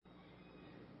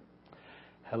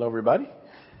Hello, everybody.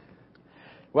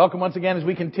 Welcome once again as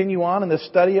we continue on in the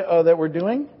study that we're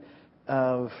doing.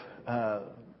 Right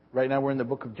now we're in the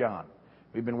book of John.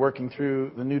 We've been working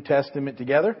through the New Testament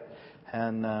together,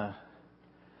 and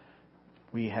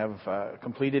we have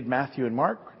completed Matthew and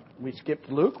Mark. We skipped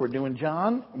Luke. We're doing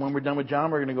John. When we're done with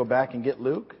John, we're going to go back and get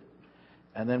Luke.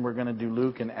 And then we're going to do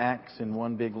Luke and Acts in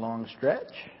one big long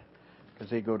stretch because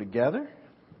they go together.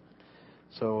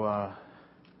 So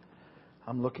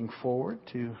I'm looking forward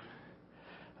to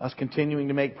us continuing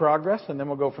to make progress, and then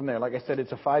we'll go from there. Like I said,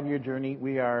 it's a 5-year journey.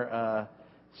 We are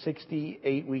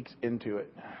 68 weeks into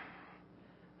it,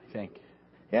 I think.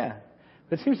 Yeah.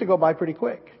 But it seems to go by pretty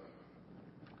quick.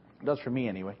 It does for me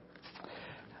anyway.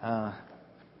 But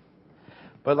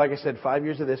like I said, 5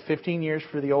 years of this, 15 years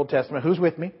for the Old Testament. Who's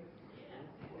with me?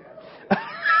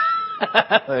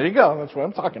 There you go. That's what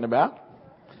I'm talking about.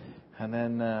 And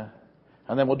then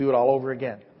we'll do it all over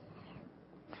again.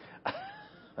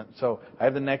 So I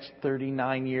have the next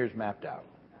 39 years mapped out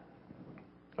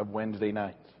of Wednesday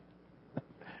nights.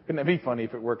 Wouldn't that be funny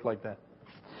if it worked like that?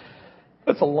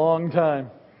 That's a long time.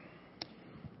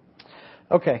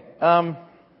 Okay.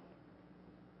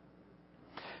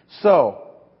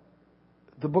 So,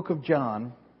 the book of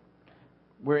John,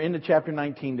 we're into chapter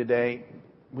 19 today.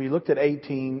 We looked at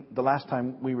 18 the last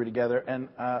time we were together, and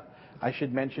I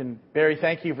should mention, Barry,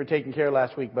 thank you for taking care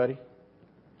last week, buddy.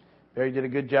 Barry did a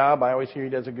good job. I always hear he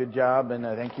does a good job, and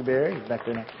thank you, Barry. He's back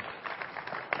there now.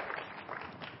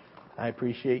 I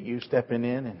appreciate you stepping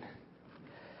in. And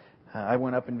I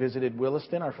went up and visited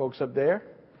Williston, our folks up there,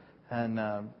 and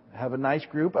have a nice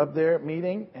group up there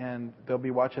meeting, and they'll be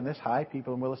watching this. Hi,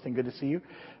 people in Williston. Good to see you.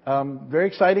 Very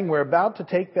exciting. We're about to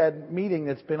take that meeting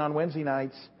that's been on Wednesday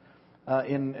nights,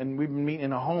 and we've been meeting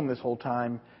in a home this whole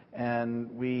time, and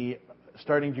we,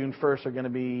 starting June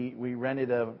 1st, we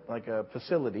rented a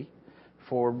facility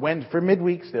for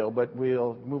midweek still, but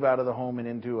we'll move out of the home and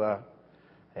into a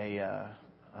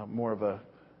more of a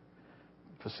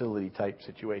facility type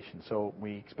situation. So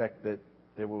we expect that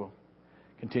they will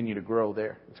continue to grow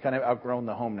there. It's kind of outgrown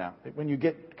the home now. When you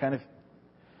get kind of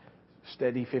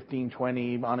steady 15,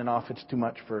 20 on and off, it's too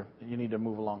much you need to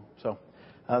move along. So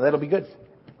that'll be good.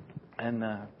 And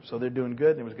so they're doing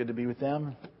good. It was good to be with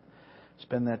them,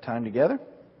 spend that time together.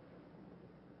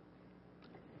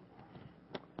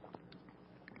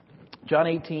 John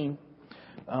 18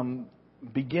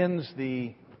 begins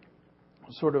the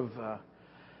sort of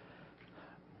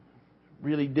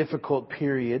really difficult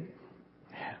period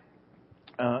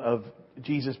of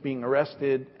Jesus being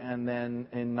arrested, and then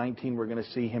in 19 we're going to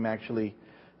see him actually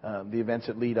the events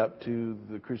that lead up to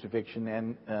the crucifixion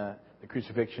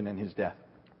and his death.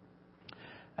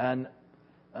 And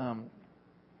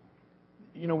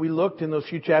we looked in those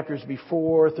few chapters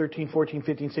before, 13, 14,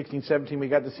 15, 16, 17. We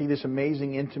got to see this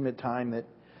amazing, intimate time that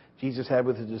Jesus had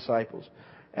with his disciples.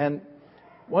 And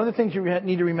one of the things you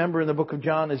need to remember in the book of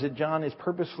John is that John is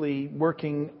purposely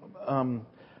working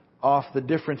off the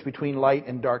difference between light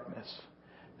and darkness.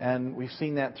 And we've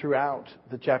seen that throughout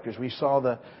the chapters. We saw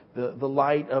the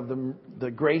light of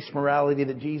the grace morality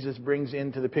that Jesus brings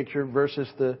into the picture versus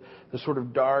the sort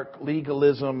of dark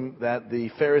legalism that the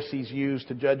Pharisees used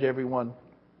to judge everyone.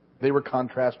 They were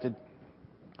contrasted.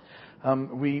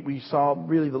 We saw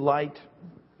really the light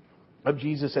of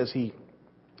Jesus as he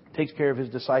takes care of his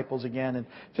disciples again, and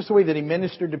just the way that he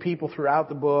ministered to people throughout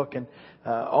the book, and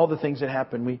all the things that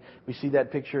happened. We see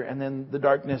that picture, and then the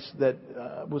darkness that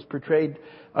was portrayed,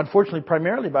 unfortunately,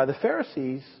 primarily by the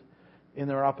Pharisees in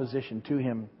their opposition to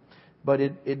him. But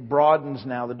it broadens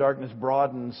now. The darkness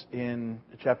broadens in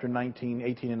chapter 19,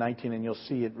 18, and 19, and you'll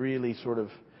see it really sort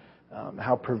of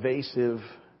how pervasive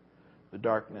the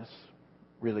darkness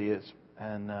really is,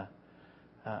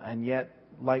 and yet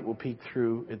light will peek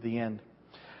through at the end.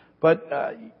 But,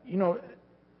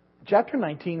 chapter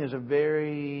 19 is a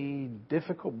very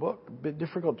difficult book, a bit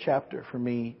difficult chapter for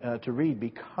me to read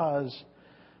because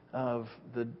of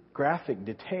the graphic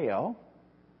detail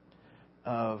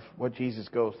of what Jesus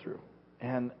goes through.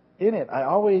 And in it, I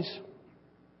always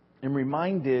am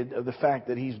reminded of the fact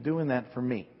that he's doing that for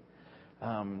me.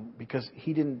 Because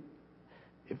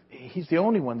he's the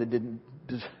only one that didn't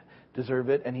deserve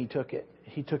it, and he took it.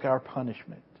 He took our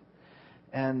punishment.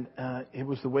 And it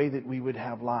was the way that we would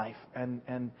have life.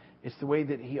 And it's the way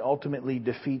that he ultimately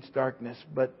defeats darkness.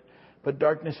 But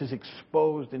darkness is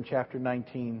exposed in chapter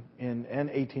 19 and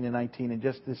 18 and 19 in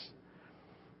just this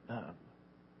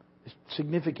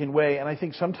significant way. And I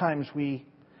think sometimes we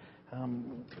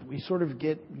sort of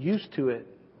get used to it.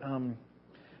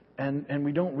 And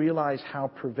we don't realize how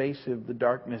pervasive the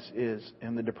darkness is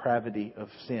and the depravity of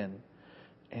sin.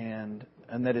 And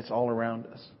that it's all around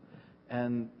us.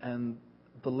 And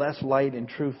the less light and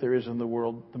truth there is in the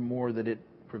world, the more that it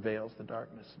prevails the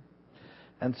darkness.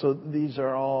 And so these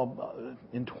are all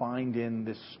entwined in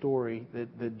this story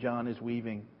that John is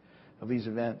weaving of these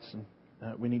events.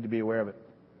 And we need to be aware of it.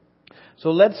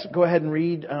 So let's go ahead and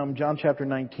read John chapter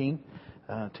 19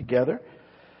 together.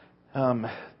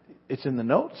 It's in the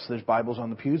notes. There's Bibles on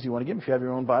the pews. You want to get them. If you have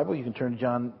your own Bible, you can turn to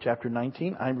John chapter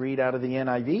 19. I read out of the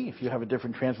NIV. If you have a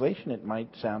different translation, it might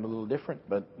sound a little different,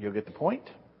 but you'll get the point.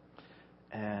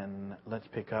 And let's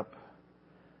pick up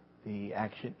the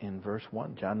action in verse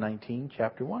 1. John 19,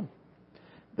 chapter 1.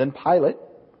 Then Pilate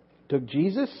took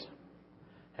Jesus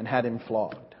and had him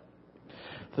flogged.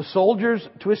 The soldiers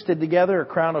twisted together a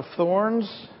crown of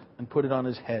thorns and put it on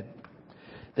his head.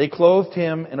 They clothed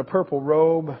him in a purple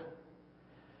robe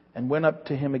and went up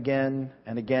to him again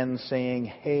and again, saying,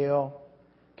 "Hail,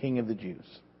 King of the Jews."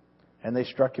 And they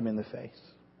struck him in the face.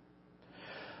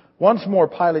 Once more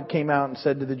Pilate came out and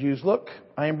said to the Jews, "Look,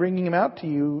 I am bringing him out to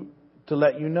you to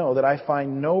let you know that I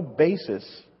find no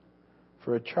basis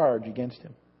for a charge against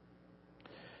him."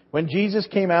 When Jesus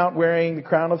came out wearing the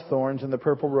crown of thorns and the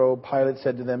purple robe, Pilate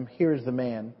said to them, "Here is the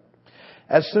man."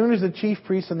 As soon as the chief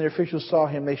priests and the officials saw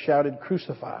him, they shouted,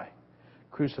 "Crucify,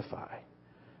 crucify."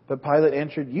 But Pilate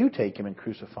answered, "You take him and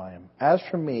crucify him. As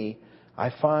for me, I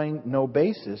find no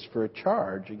basis for a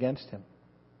charge against him."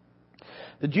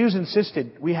 The Jews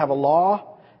insisted, "We have a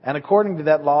law, and according to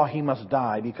that law he must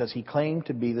die because he claimed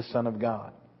to be the Son of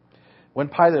God." When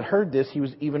Pilate heard this, he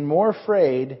was even more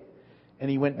afraid, and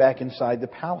he went back inside the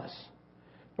palace.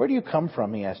 "Where do you come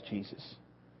from?" he asked Jesus.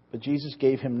 But Jesus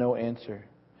gave him no answer.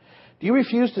 "Do you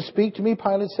refuse to speak to me?"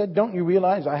 Pilate said. "Don't you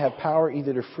realize I have power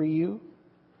either to free you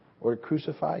or to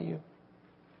crucify you?"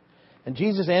 And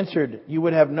Jesus answered, "You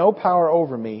would have no power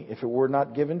over me if it were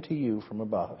not given to you from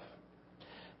above.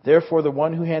 Therefore, the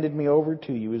one who handed me over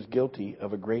to you is guilty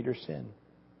of a greater sin."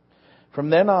 From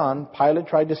then on, Pilate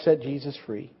tried to set Jesus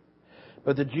free.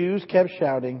 But the Jews kept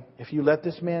shouting, "If you let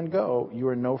this man go, you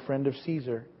are no friend of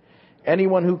Caesar.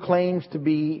 Anyone who claims to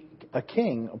be a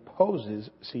king opposes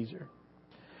Caesar."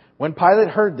 When Pilate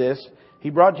heard this,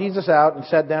 he brought Jesus out and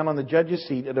sat down on the judge's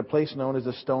seat at a place known as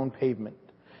the Stone Pavement,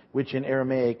 which in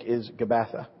Aramaic is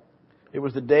Gabbatha. It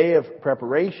was the day of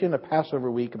preparation, a Passover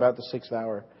week, about the 6th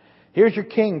hour. "Here's your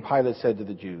king," Pilate said to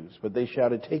the Jews. But they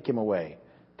shouted, "Take him away,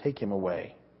 take him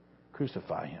away,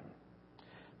 crucify him."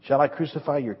 "Shall I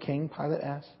crucify your king?" Pilate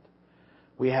asked.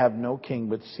 "We have no king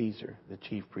but Caesar," the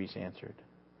chief priests answered.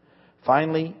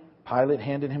 Finally, Pilate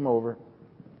handed him over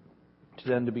to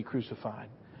them to be crucified.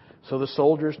 So the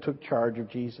soldiers took charge of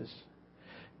Jesus.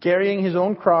 Carrying his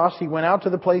own cross, he went out to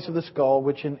the place of the skull,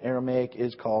 which in Aramaic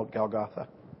is called Golgotha.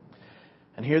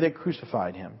 And here they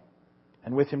crucified him,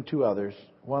 and with him 2 others,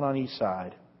 one on each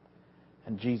side,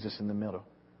 and Jesus in the middle.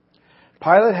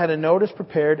 Pilate had a notice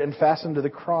prepared and fastened to the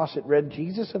cross. It read,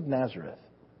 "Jesus of Nazareth,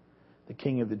 the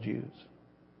King of the Jews."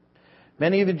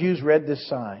 Many of the Jews read this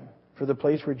sign, for the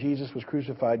place where Jesus was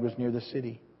crucified was near the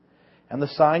city. And the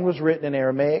sign was written in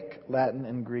Aramaic, Latin,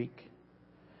 and Greek.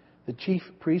 The chief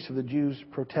priests of the Jews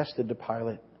protested to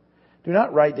Pilate, "Do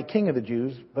not write the King of the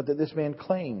Jews, but that this man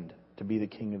claimed to be the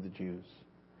King of the Jews."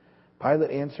 Pilate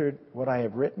answered, "What I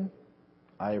have written,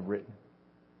 I have written."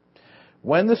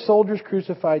 When the soldiers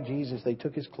crucified Jesus, they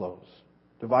took his clothes,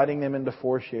 dividing them into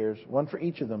 4 shares, one for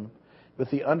each of them, with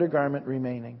the undergarment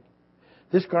remaining.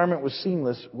 This garment was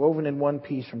seamless, woven in one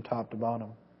piece from top to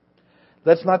bottom.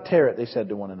 "Let's not tear it," they said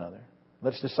to one another.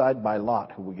 "Let's decide by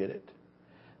lot who will get it."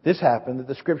 This happened that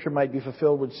the scripture might be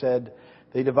fulfilled which said,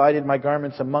 "They divided my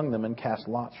garments among them and cast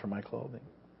lots for my clothing."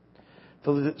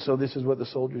 So this is what the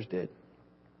soldiers did.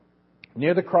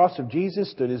 Near the cross of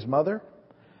Jesus stood his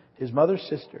mother's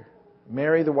sister,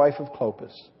 Mary, the wife of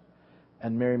Clopas,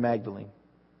 and Mary Magdalene.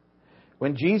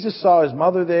 When Jesus saw his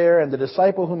mother there and the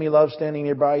disciple whom he loved standing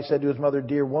nearby, he said to his mother,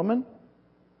 "Dear woman,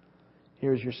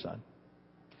 here is your son."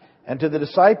 And to the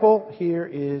disciple, "Here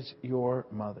is your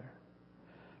mother."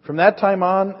 From that time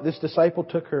on, this disciple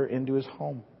took her into his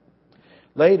home.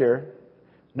 Later,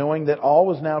 knowing that all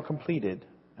was now completed,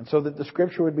 and so that the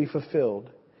scripture would be fulfilled,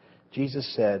 Jesus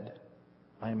said,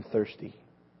 "I am thirsty."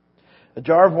 A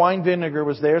jar of wine vinegar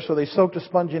was there, so they soaked a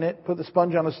sponge in it, put the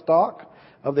sponge on a stalk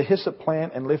of the hyssop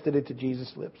plant, and lifted it to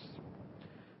Jesus' lips.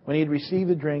 When he had received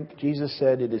the drink, Jesus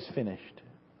said, "It is finished."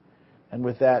 And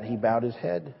with that, he bowed his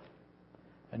head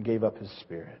and gave up his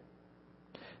spirit.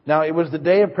 Now it was the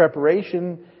day of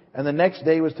preparation, and the next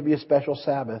day was to be a special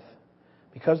Sabbath.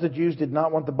 Because the Jews did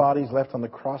not want the bodies left on the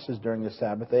crosses during the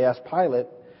Sabbath, they asked Pilate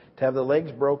to have the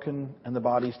legs broken and the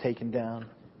bodies taken down.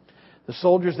 The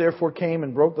soldiers therefore came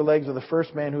and broke the legs of the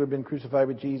first man who had been crucified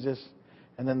with Jesus,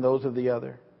 and then those of the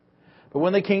other. But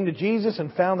when they came to Jesus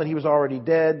and found that he was already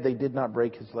dead, they did not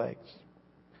break his legs.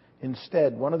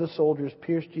 Instead, one of the soldiers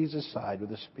pierced Jesus' side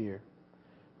with a spear,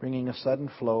 bringing a sudden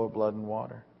flow of blood and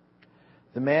water.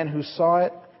 The man who saw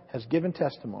it has given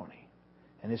testimony,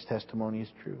 and his testimony is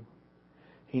true.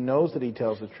 He knows that he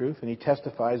tells the truth, and he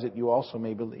testifies that you also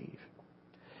may believe.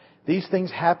 These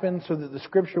things happened so that the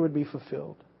Scripture would be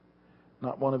fulfilled.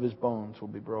 Not one of his bones will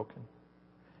be broken.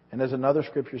 And as another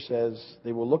Scripture says,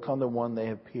 they will look on the one they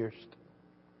have pierced.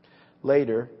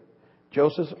 Later,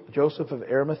 Joseph of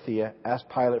Arimathea asked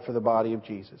Pilate for the body of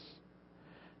Jesus.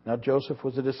 Now Joseph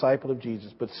was a disciple of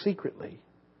Jesus, but secretly,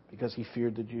 because he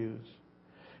feared the Jews.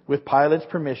 With Pilate's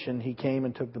permission, he came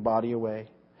and took the body away.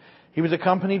 He was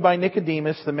accompanied by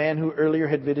Nicodemus, the man who earlier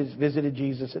had visited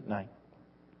Jesus at night.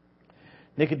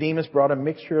 Nicodemus brought a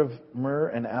mixture of myrrh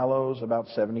and aloes, about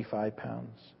 75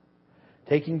 pounds.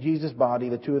 Taking Jesus' body,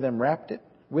 the two of them wrapped it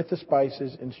with the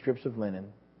spices in strips of linen.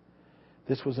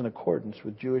 This was in accordance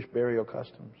with Jewish burial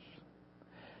customs.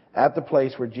 At the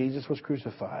place where Jesus was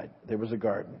crucified, there was a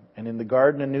garden, and in the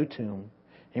garden a new tomb,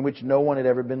 in which no one had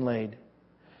ever been laid.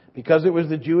 Because it was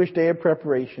the Jewish day of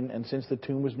preparation, and since the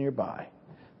tomb was nearby,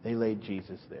 they laid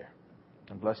Jesus there.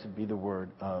 And blessed be the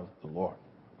word of the Lord.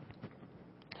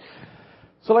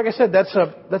 So like I said, that's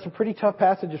a pretty tough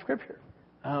passage of Scripture.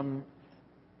 Unless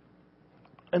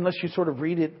you sort of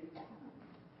read it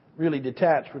really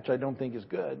detached, which I don't think is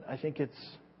good. I think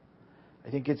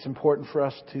it's important for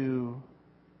us to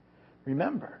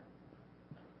remember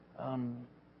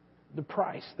the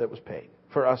price that was paid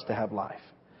for us to have life.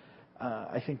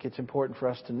 I think it's important for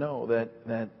us to know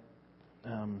that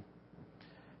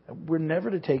we're never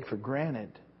to take for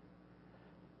granted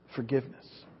forgiveness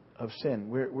of sin.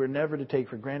 We're never to take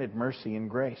for granted mercy and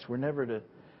grace. We're never to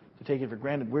take it for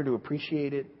granted. We're to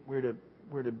appreciate it. We're to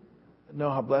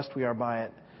know how blessed we are by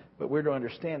it. But we're to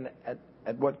understand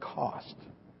at what cost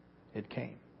it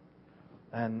came.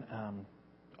 And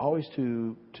always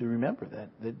to remember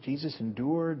that Jesus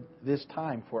endured this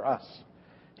time for us.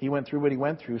 He went through what he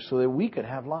went through so that we could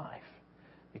have life.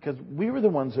 Because we were the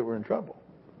ones that were in trouble.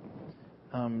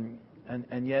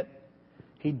 And yet,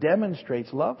 he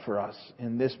demonstrates love for us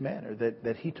in this manner,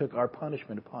 that he took our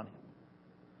punishment upon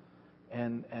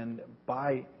him. And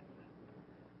by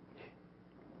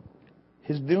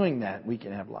his doing that, we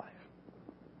can have life.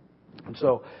 And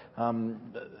so,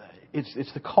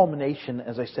 it's the culmination,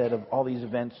 as I said, of all these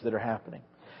events that are happening.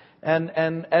 And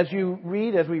as we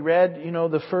read,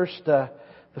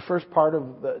 the first part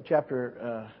of the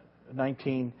chapter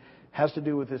 19 has to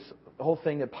do with this whole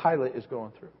thing that Pilate is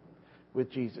going through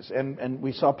with Jesus. And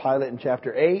we saw Pilate in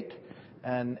chapter 8,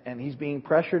 and he's being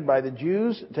pressured by the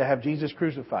Jews to have Jesus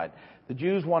crucified. The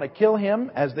Jews want to kill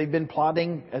him, as they've been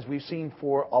plotting, as we've seen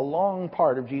for a long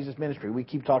part of Jesus' ministry. We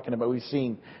keep talking about, we've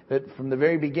seen that from the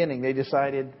very beginning, they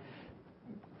decided,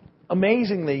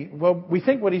 amazingly, well, we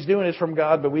think what he's doing is from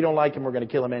God, but we don't like him, we're going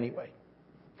to kill him anyway,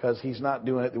 because he's not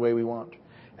doing it the way we want.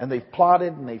 And they've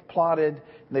plotted, and they've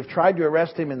tried to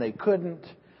arrest him, and they couldn't,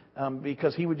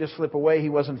 because he would just slip away. He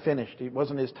wasn't finished. It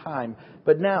wasn't his time.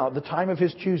 But now, the time of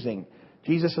his choosing,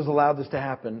 Jesus has allowed this to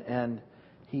happen, and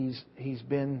he's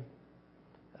been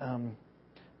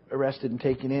arrested and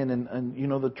taken in, and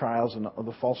the trials and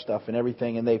the false stuff and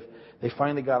everything, and they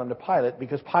finally got him to Pilate,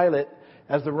 because Pilate,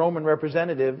 as the Roman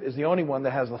representative, is the only one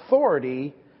that has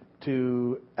authority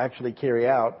to actually carry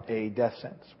out a death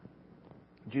sentence.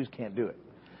 Jews can't do it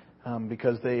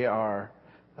because they are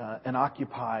an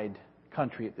occupied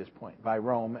country at this point by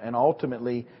Rome, and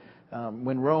ultimately,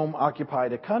 when Rome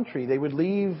occupied a country, they would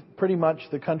leave pretty much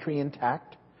the country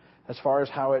intact as far as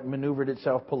how it maneuvered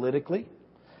itself politically.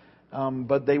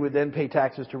 But they would then pay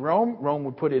taxes to Rome. Rome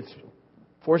would put its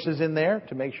forces in there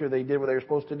to make sure they did what they were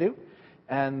supposed to do.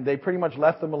 And they pretty much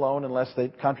left them alone unless they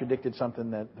contradicted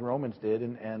something that the Romans did,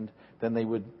 and then they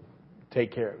would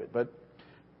take care of it. But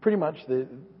pretty much the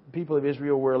people of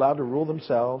Israel were allowed to rule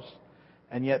themselves,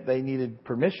 and yet they needed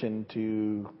permission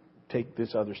to take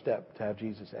this other step, to have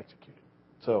Jesus executed.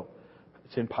 So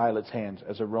it's in Pilate's hands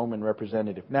as a Roman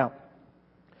representative. Now,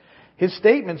 his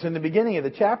statements in the beginning of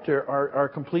the chapter are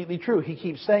completely true. He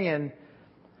keeps saying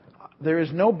there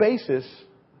is no basis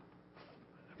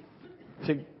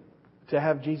to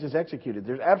have Jesus executed.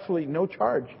 There's absolutely no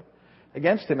charge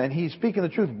against him, and he's speaking the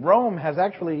truth. Rome has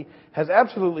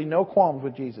absolutely no qualms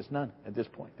with Jesus, none at this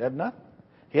point. They have none.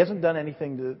 He hasn't done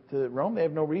anything to Rome. They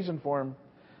have no reason for him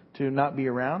to not be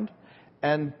around.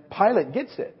 And Pilate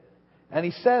gets it, and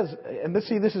he says, and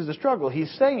this is the struggle.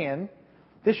 He's saying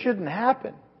this shouldn't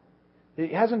happen. He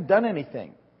hasn't done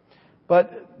anything.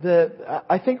 But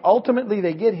I think ultimately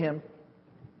they get him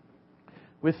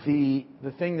with the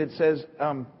thing that says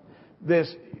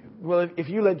this. well, if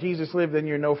you let Jesus live, then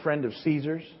you're no friend of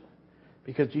Caesar's,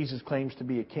 because Jesus claims to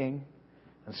be a king,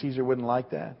 and Caesar wouldn't like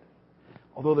that.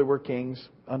 Although there were kings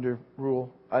under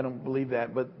rule, I don't believe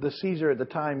that. But the Caesar at the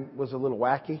time was a little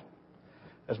wacky,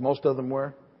 as most of them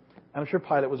were. I'm sure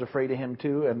Pilate was afraid of him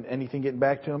too, and anything getting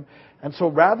back to him. And so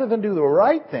rather than do the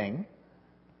right thing,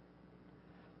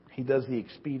 he does the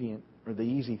expedient or the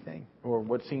easy thing, or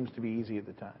what seems to be easy at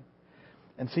the time.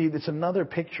 And see, it's another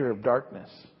picture of darkness.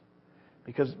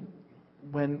 Because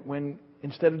when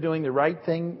instead of doing the right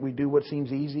thing, we do what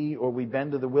seems easy, or we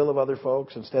bend to the will of other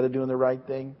folks instead of doing the right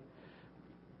thing,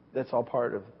 that's all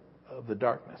part of the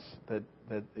darkness that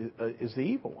is the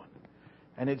evil one.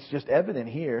 And it's just evident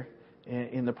here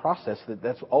in the process that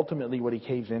that's ultimately what he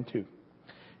caves into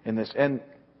in this. And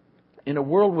in a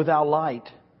world without light,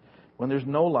 when there's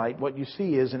no light, what you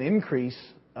see is an increase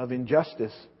of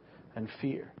injustice and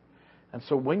fear. And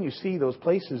so when you see those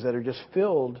places that are just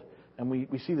filled, and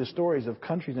we see the stories of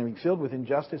countries filled with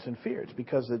injustice and fear, it's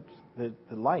because the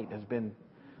light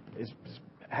is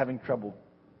having trouble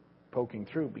poking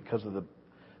through because of the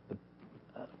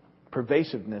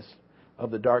pervasiveness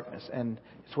of the darkness. And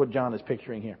it's what John is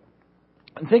picturing here.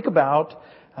 And think about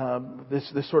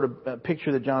this sort of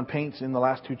picture that John paints in the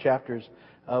last 2 chapters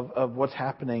of what's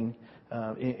happening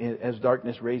as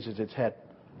darkness raises its head.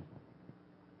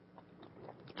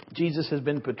 Jesus has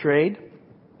been betrayed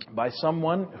by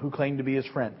someone who claimed to be his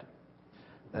friend.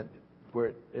 That's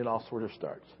where it all sort of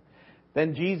starts.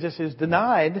 Then Jesus is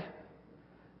denied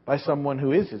by someone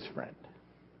who is his friend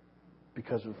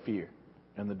because of fear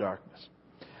and the darkness.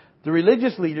 The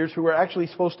religious leaders, who are actually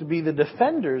supposed to be the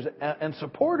defenders and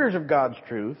supporters of God's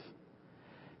truth,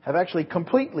 have actually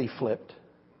completely flipped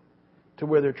to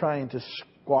where they're trying to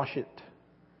squash it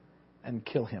and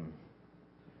kill him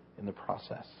in the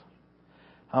process.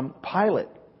 Pilate,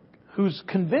 who's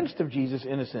convinced of Jesus'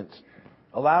 innocence,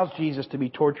 allows Jesus to be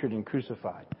tortured and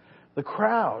crucified. The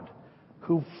crowd,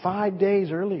 who 5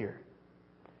 days earlier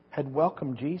had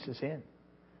welcomed Jesus in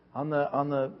on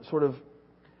the sort of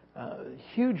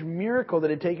huge miracle that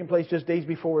had taken place just days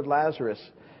before with Lazarus.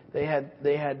 They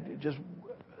had just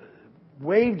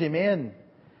waved him in.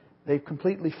 They've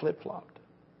completely flip-flopped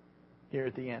here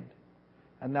at the end.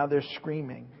 And now they're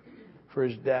screaming for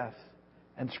his death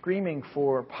and screaming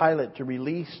for Pilate to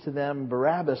release to them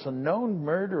Barabbas, a known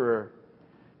murderer,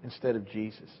 instead of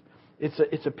Jesus.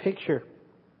 It's a picture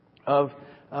of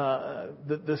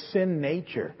the sin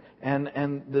nature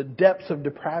and the depths of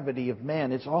depravity of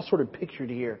man. It's all sort of pictured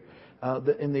here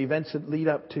in the events that lead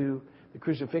up to the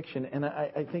crucifixion. And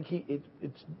I think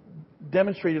it's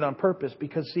demonstrated on purpose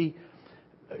because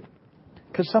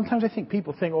sometimes I think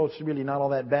people think, oh, it's really not all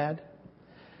that bad.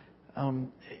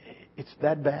 It's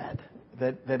that bad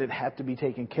that it had to be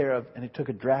taken care of, and it took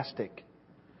a drastic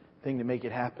thing to make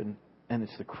it happen. And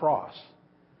it's the cross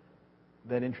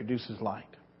that introduces light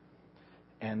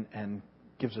and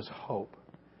gives us hope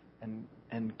and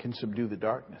can subdue the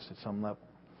darkness at some level.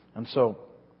 And so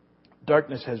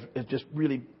darkness has just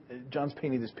really, John's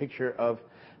painting this picture of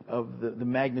the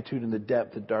magnitude and the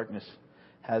depth that darkness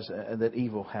has, that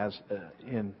evil has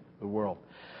in the world.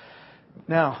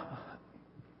 Now,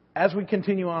 as we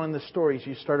continue on in the stories,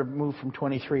 you start to move from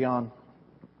 23 on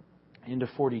into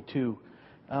 42.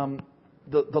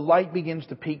 The light begins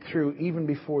to peek through even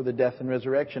before the death and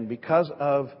resurrection because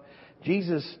of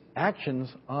Jesus' actions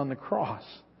on the cross.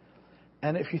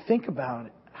 And if you think about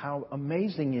it, how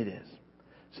amazing it is.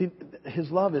 See, his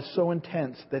love is so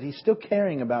intense that he's still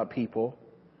caring about people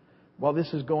while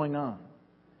this is going on.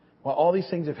 While all these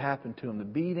things have happened to him, the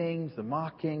beatings, the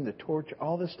mocking, the torture,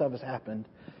 all this stuff has happened.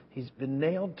 He's been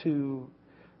nailed to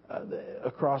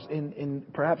a cross in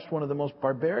perhaps one of the most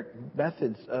barbaric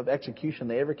methods of execution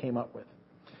they ever came up with.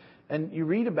 And you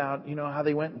read about, how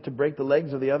they went to break the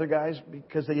legs of the other guys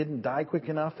because they didn't die quick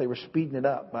enough. They were speeding it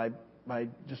up by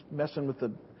just messing with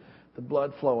the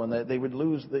blood flow, and that they would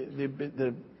lose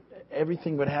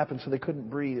everything would happen, so they couldn't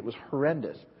breathe. It was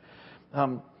horrendous.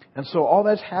 And so all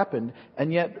that's happened,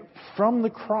 and yet from the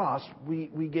cross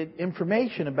we get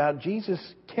information about Jesus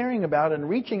caring about and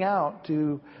reaching out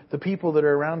to the people that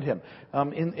are around him.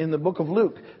 In the book of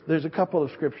Luke, there's a couple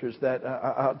of scriptures that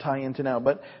I'll tie into now.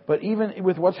 But even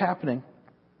with what's happening,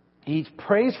 he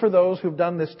prays for those who've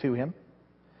done this to him,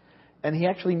 and he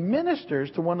actually ministers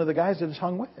to one of the guys that is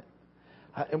hung with him.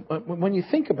 When you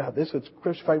think about this, it's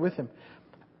crucified with him.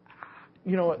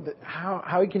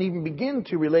 How he can even begin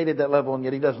to relate at that level, and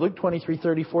yet he does. Luke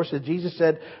 23:34 says, Jesus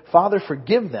said, Father,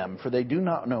 forgive them, for they do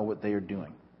not know what they are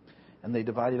doing. And they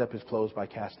divided up his clothes by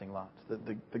casting lots.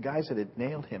 The guys that had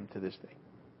nailed him to this thing.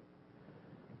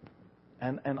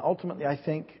 And ultimately, I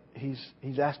think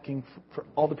he's asking for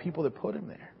all the people that put him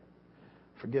there.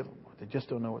 Forgive them, Lord. They just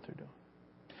don't know what they're doing.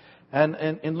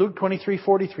 And in Luke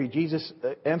 23:43, Jesus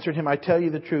answered him, I tell you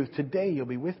the truth, today you'll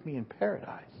be with me in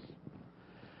paradise.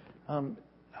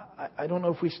 I don't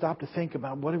know if we stop to think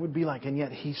about what it would be like, and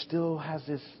yet he still has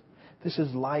this. This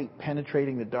is light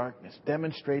penetrating the darkness,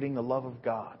 demonstrating the love of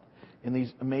God in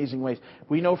these amazing ways.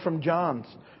 We know from John's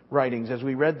writings, as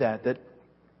we read that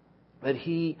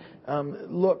he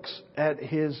looks at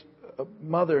his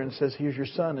mother and says, here's your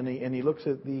son. And he looks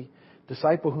at the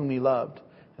disciple whom he loved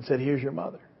and said, here's your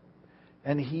mother.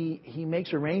 And he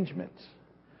makes arrangements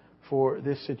for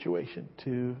this situation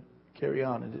to carry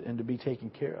on and to be taken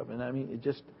care of. And I mean,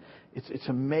 it's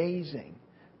amazing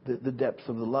the depth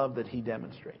of the love that he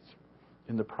demonstrates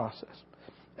in the process.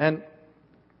 And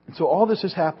so all this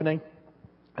is happening.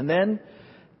 And then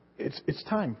it's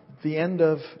time. The end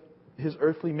of his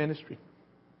earthly ministry.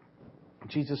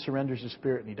 Jesus surrenders his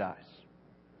spirit and he dies.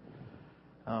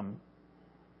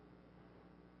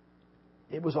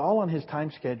 It was all on his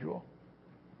time schedule.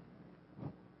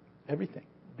 Everything.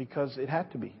 Because it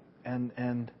had to be.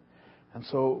 And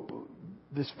so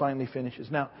this finally finishes.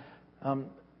 Now,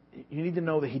 you need to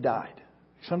know that he died.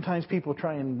 Sometimes people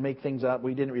try and make things up.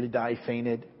 We didn't really die, he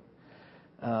fainted.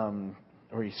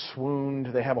 Or he swooned.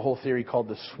 They have a whole theory called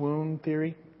the swoon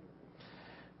theory,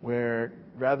 where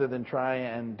rather than try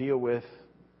and deal with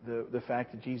the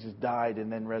fact that Jesus died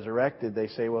and then resurrected, they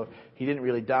say, well, he didn't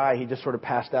really die. He just sort of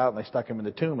passed out and they stuck him in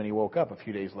the tomb and he woke up a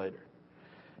few days later.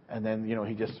 And then,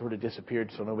 he just sort of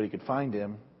disappeared so nobody could find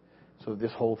him. So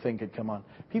this whole thing could come on.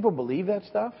 People believe that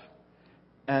stuff.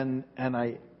 And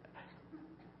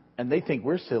they think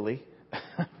we're silly.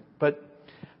 But,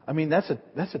 I mean, that's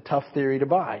a tough theory to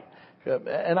buy.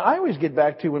 And I always get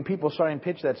back to when people try and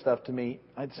pitch that stuff to me,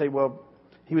 I'd say, well,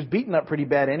 he was beaten up pretty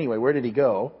bad anyway. Where did he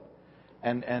go?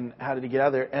 And how did he get out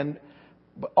of there?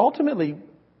 But ultimately,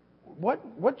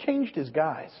 what changed his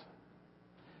guys?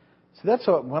 So that's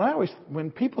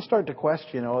when people start to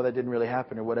question, that didn't really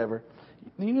happen or whatever.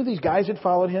 These guys that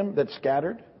followed him that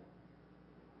scattered,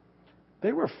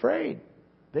 they were afraid.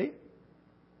 They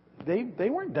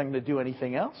weren't going to do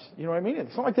anything else. You know what I mean?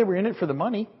 It's not like they were in it for the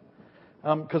money.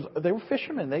 Because they were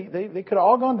fishermen. They could have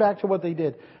all gone back to what they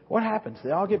did. What happens?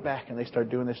 They all get back and they start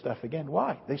doing this stuff again.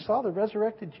 Why? They saw the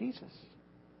resurrected Jesus.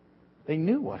 They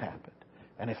knew what happened.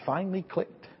 And it finally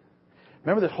clicked.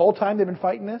 Remember this whole time they've been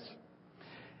fighting this?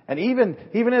 And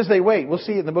even as they wait, we'll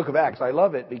see it in the book of Acts. I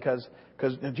love it because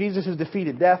Jesus has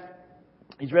defeated death.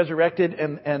 He's resurrected.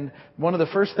 And one of the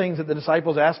first things that the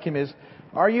disciples ask him is,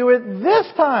 are you at this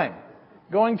time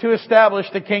going to establish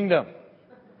the kingdom?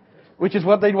 Which is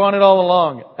what they'd wanted all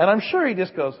along. And I'm sure he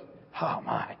just goes, oh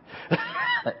my.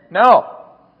 No.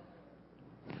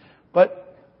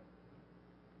 But,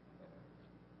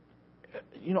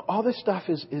 all this stuff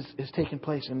is taking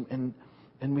place. And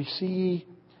we see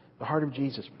the heart of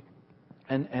Jesus.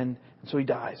 And so he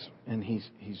dies. And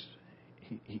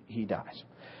he dies.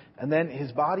 And then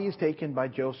his body is taken by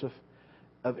Joseph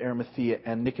of Arimathea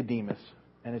and Nicodemus.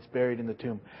 And it's buried in the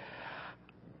tomb.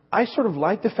 I sort of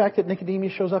like the fact that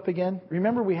Nicodemus shows up again.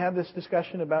 Remember we had this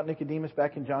discussion about Nicodemus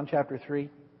back in John chapter 3?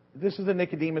 This is the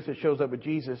Nicodemus that shows up with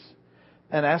Jesus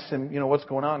and asks him, what's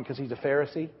going on, because he's a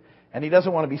Pharisee. And he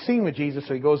doesn't want to be seen with Jesus,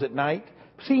 so he goes at night.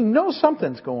 See, he knows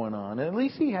something's going on, and at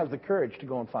least he has the courage to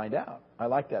go and find out. I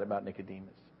like that about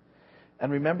Nicodemus.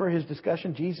 And remember his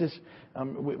discussion? Jesus,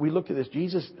 we looked at this.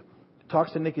 Jesus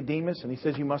talks to Nicodemus, and he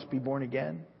says, you must be born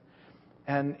again.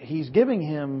 And he's giving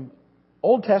him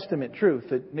Old Testament truth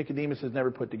that Nicodemus has never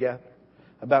put together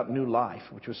about new life,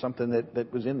 which was something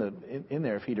that was in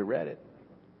there if he'd have read it.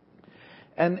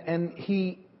 And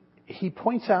he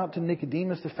points out to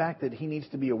Nicodemus the fact that he needs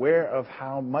to be aware of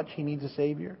how much he needs a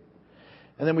Savior.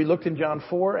 And then we looked in John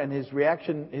 4, and his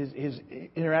reaction, his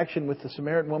interaction with the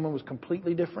Samaritan woman was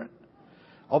completely different.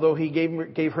 Although he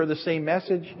gave her the same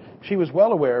message, she was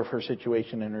well aware of her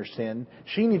situation and her sin.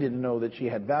 She needed to know that she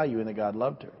had value and that God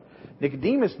loved her.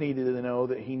 Nicodemus needed to know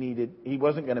that he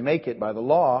wasn't going to make it by the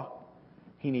law.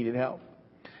 He needed help.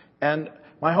 And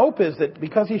my hope is that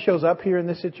because he shows up here in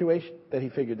this situation, that he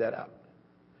figured that out.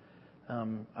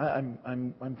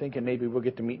 I'm thinking maybe we'll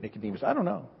get to meet Nicodemus. I don't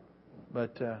know.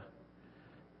 But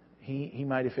he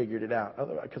might have figured it out.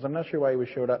 Because I'm not sure why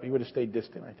he showed up. He would have stayed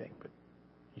distant, I think. But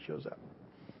he shows up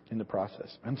in the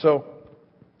process. And so,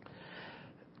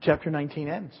 chapter 19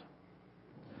 ends.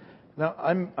 Now,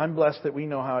 I'm blessed that we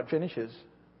know how it finishes.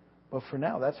 But for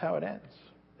now, that's how it ends.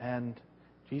 And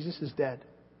Jesus is dead.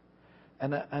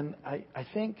 And I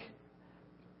think,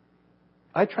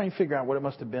 I try and figure out what it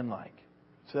must have been like.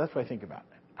 So that's what I think about.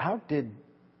 How did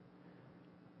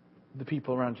the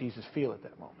people around Jesus feel at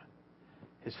that moment?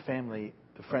 His family,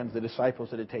 the friends, the disciples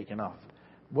that had taken off.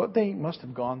 what they must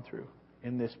have gone through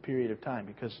in this period of time,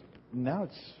 because now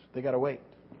they got to wait.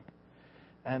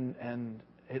 And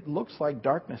it looks like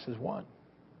darkness has won,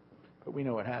 but we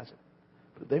know it hasn't.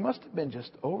 But they must have been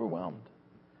just overwhelmed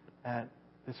at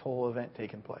this whole event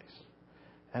taking place.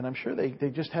 And I'm sure they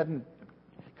just hadn't,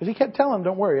 because he kept telling them,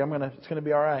 don't worry, it's going to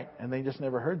be all right. And they just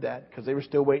never heard that because they were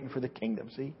still waiting for the kingdom.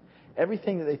 See,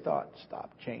 everything that they thought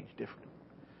stopped, changed, different.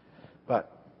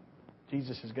 But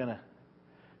Jesus is going to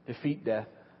defeat death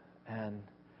and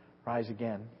rise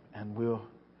again. And we'll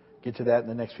get to that in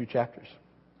the next few chapters.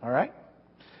 All right?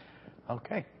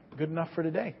 Okay. Good enough for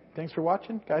today. Thanks for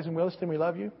watching. Guys in Williston, we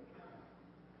love you.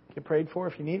 Get prayed for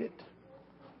if you need it.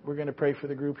 We're going to pray for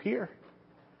the group here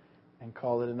and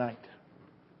call it a night.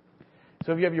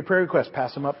 So if you have your prayer requests,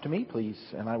 pass them up to me, please,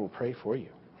 and I will pray for you.